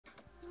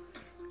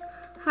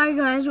Hi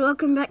guys,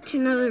 welcome back to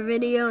another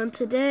video, and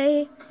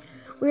today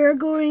we are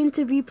going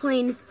to be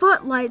playing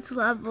Footlight's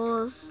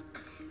levels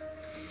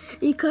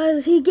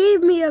because he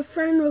gave me a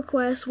friend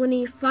request when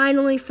he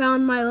finally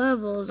found my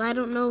levels. I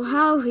don't know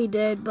how he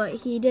did, but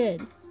he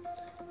did.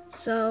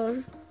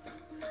 So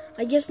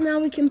I guess now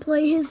we can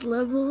play his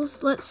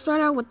levels. Let's start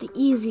out with the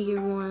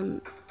easier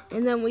one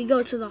and then we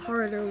go to the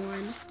harder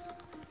one.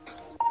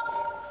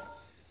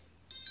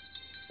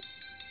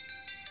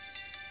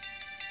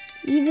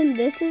 Even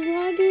this is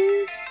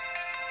lagging?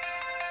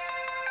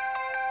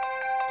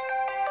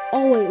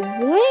 Oh wait,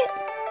 what?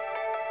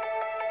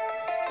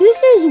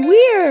 This is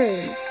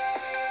weird.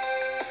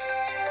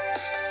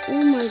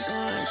 Oh my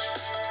gosh.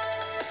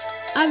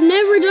 I've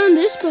never done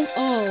this before.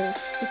 Oh,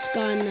 it's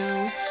gone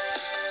now.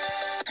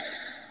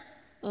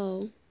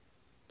 Oh.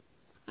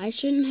 I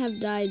shouldn't have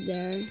died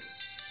there.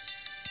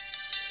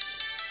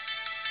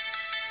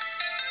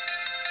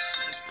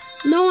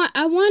 No,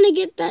 I want to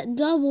get that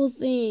double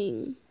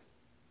thing.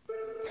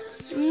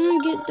 I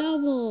want to get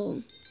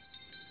double.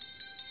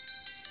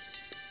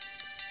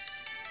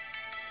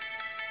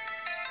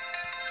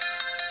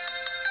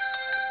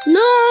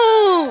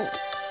 No!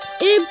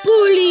 It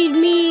bullied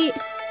me.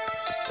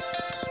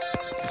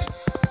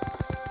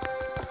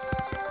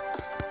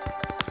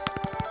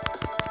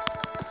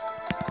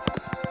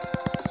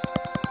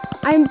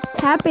 I'm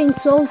tapping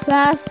so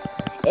fast,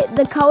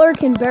 the color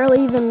can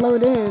barely even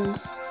load in.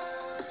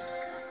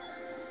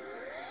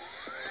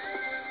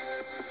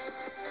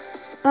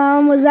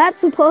 Was that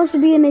supposed to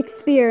be an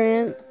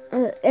experiment?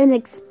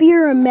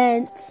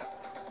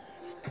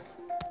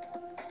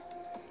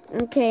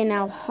 Okay,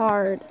 now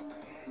hard.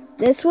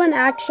 This one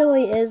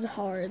actually is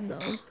hard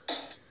though.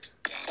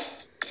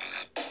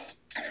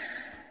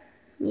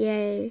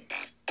 Yay.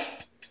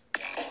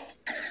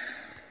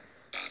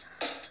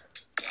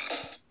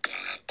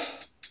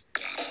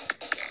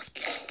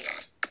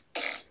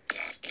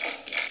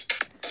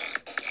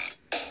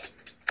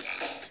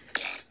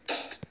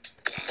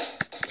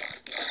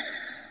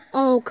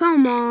 Oh,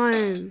 come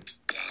on.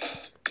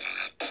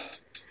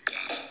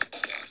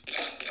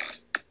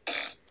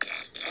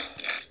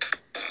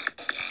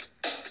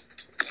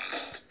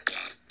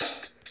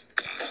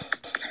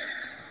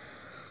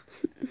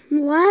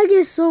 Lag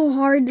is so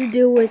hard to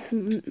do with.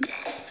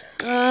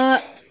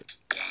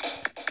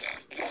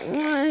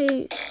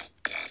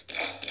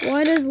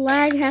 Why does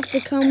lag have to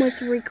come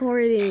with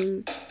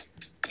recording?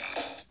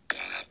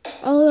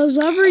 All those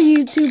other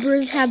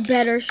YouTubers have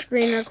better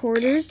screen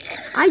recorders.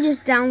 I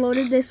just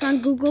downloaded this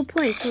on Google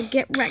Play, so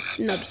get wrecked,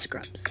 nub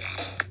scrubs.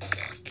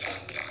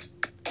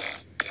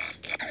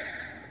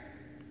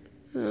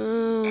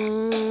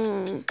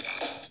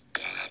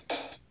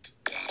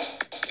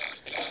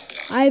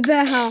 I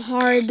bet how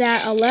hard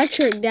that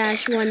electric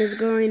dash one is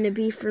going to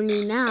be for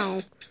me now.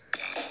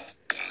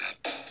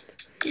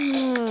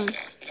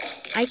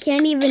 I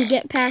can't even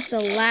get past the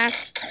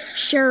last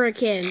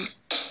shuriken.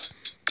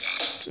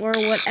 Or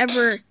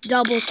whatever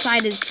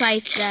double-sided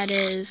scythe that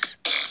is.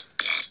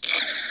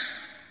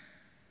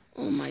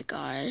 Oh my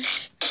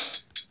gosh.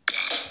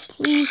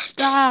 Please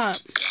stop.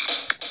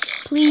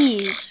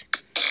 Please.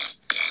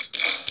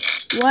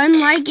 1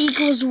 like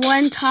equals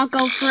 1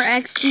 taco for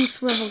XD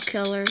swivel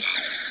killer.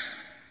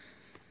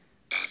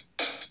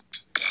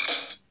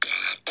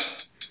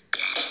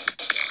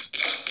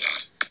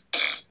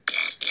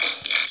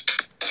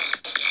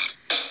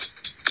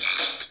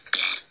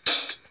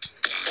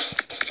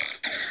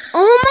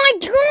 Oh my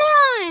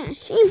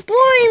gosh! He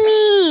bullied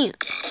me!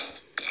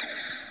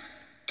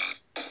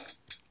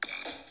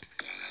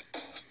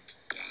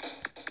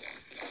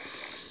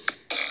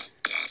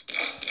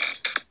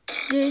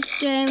 This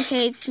game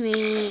hates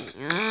me.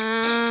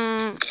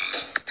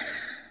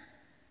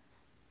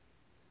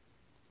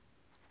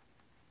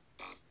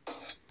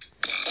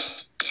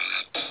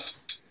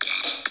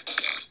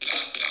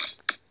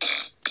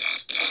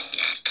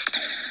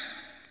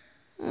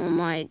 Oh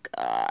my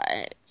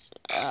god.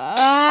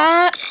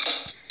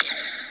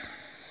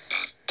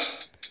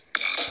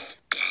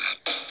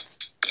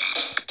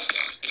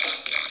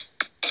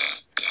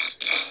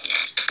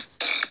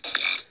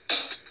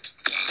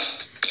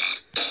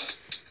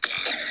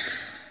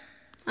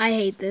 I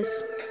hate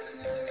this.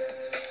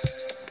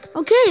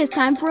 Okay, it's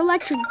time for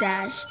electric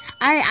dash.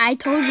 I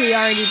told you we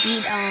already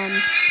beat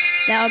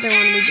the other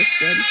one we just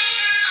did.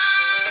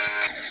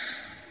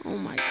 Oh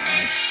my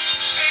gosh.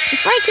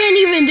 If I can't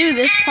even do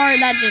this part,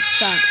 that just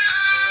sucks.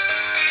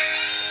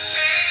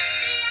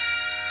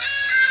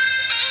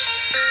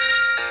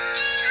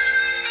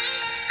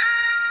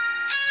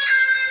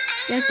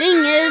 The thing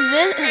with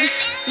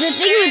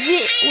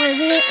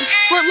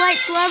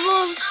Footlight's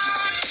levels,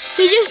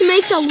 he just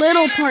makes a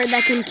little part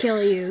that can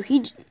kill you.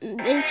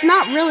 It's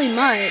not really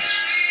much.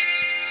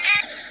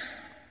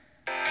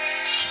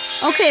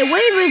 Okay,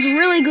 Wave is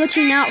really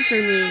glitching out for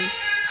me.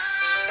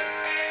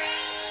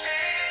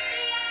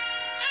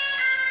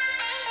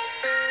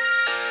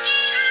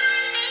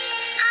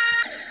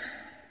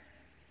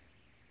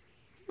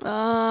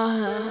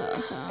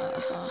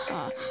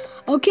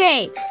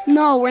 Okay,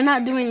 no, we're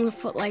not doing the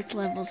Footlight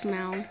levels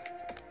now.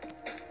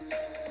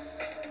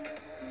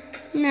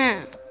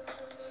 Now,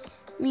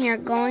 we are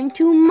going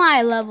to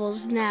my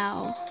levels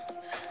now.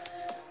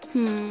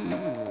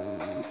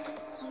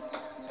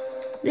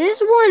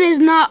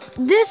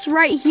 This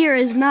right here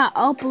is not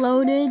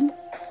uploaded.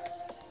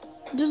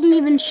 It doesn't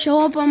even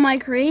show up on my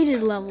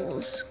created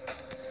levels.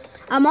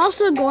 I'm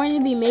also going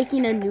to be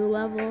making a new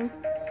level.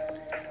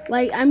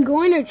 Like, I'm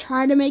going to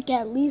try to make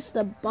at least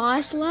a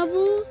boss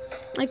level.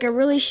 Like a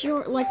really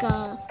short, like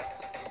a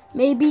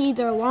maybe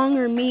either long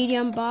or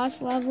medium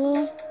boss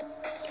level.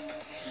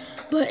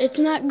 But it's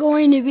not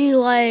going to be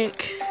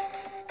like,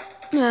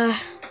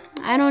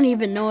 I don't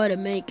even know how to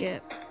make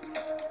it.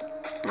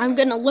 I'm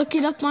going to look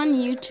it up on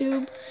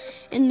YouTube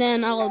and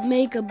then I'll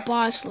make a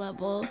boss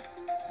level.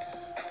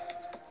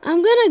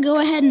 I'm going to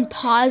go ahead and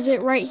pause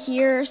it right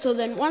here so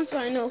then once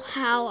I know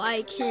how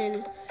I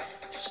can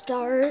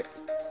start.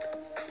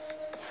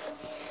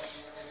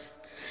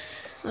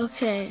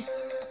 Okay,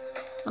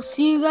 I'll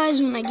see you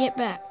guys when I get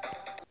back.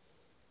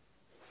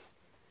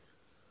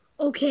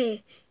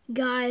 Okay,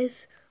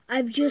 guys,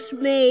 I've just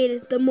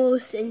made the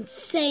most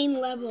insane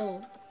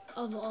level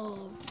of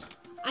all.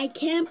 I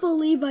can't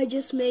believe I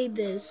just made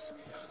this.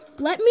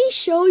 Let me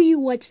show you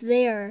what's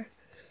there.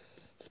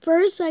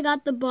 First, I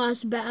got the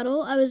boss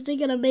battle. I was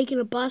thinking of making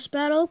a boss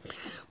battle,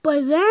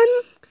 but then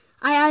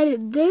I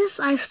added this.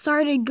 I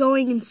started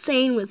going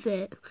insane with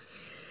it.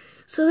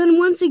 So then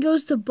once it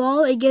goes to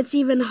ball, it gets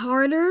even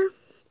harder.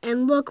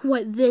 And look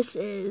what this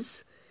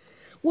is.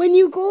 When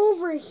you go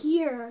over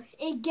here,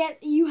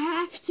 you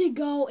have to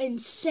go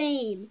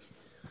insane.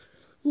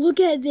 Look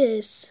at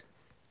this.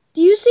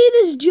 Do you see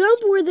this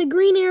jump where the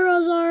green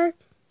arrows are?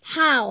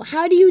 How?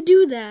 How do you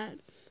do that?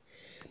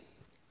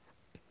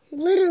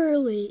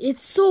 Literally,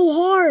 it's so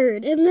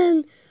hard. And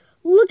then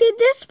look at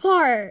this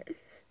part.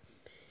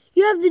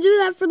 You have to do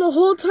that for the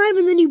whole time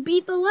and then you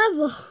beat the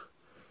level.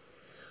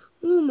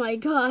 Oh my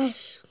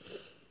gosh.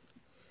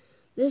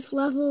 This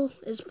level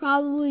is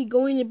probably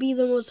going to be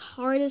the most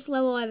hardest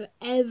level I've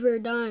ever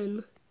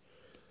done.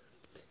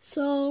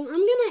 So I'm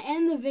going to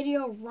end the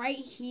video right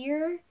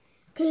here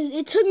because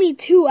it took me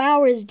 2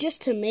 hours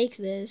just to make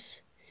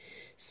this.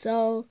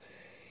 So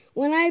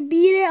when I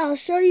beat it, I'll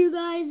show you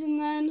guys and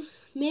then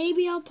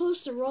maybe I'll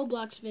post a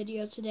Roblox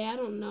video today. I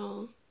don't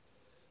know.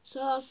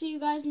 So I'll see you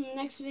guys in the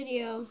next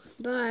video.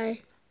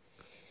 Bye.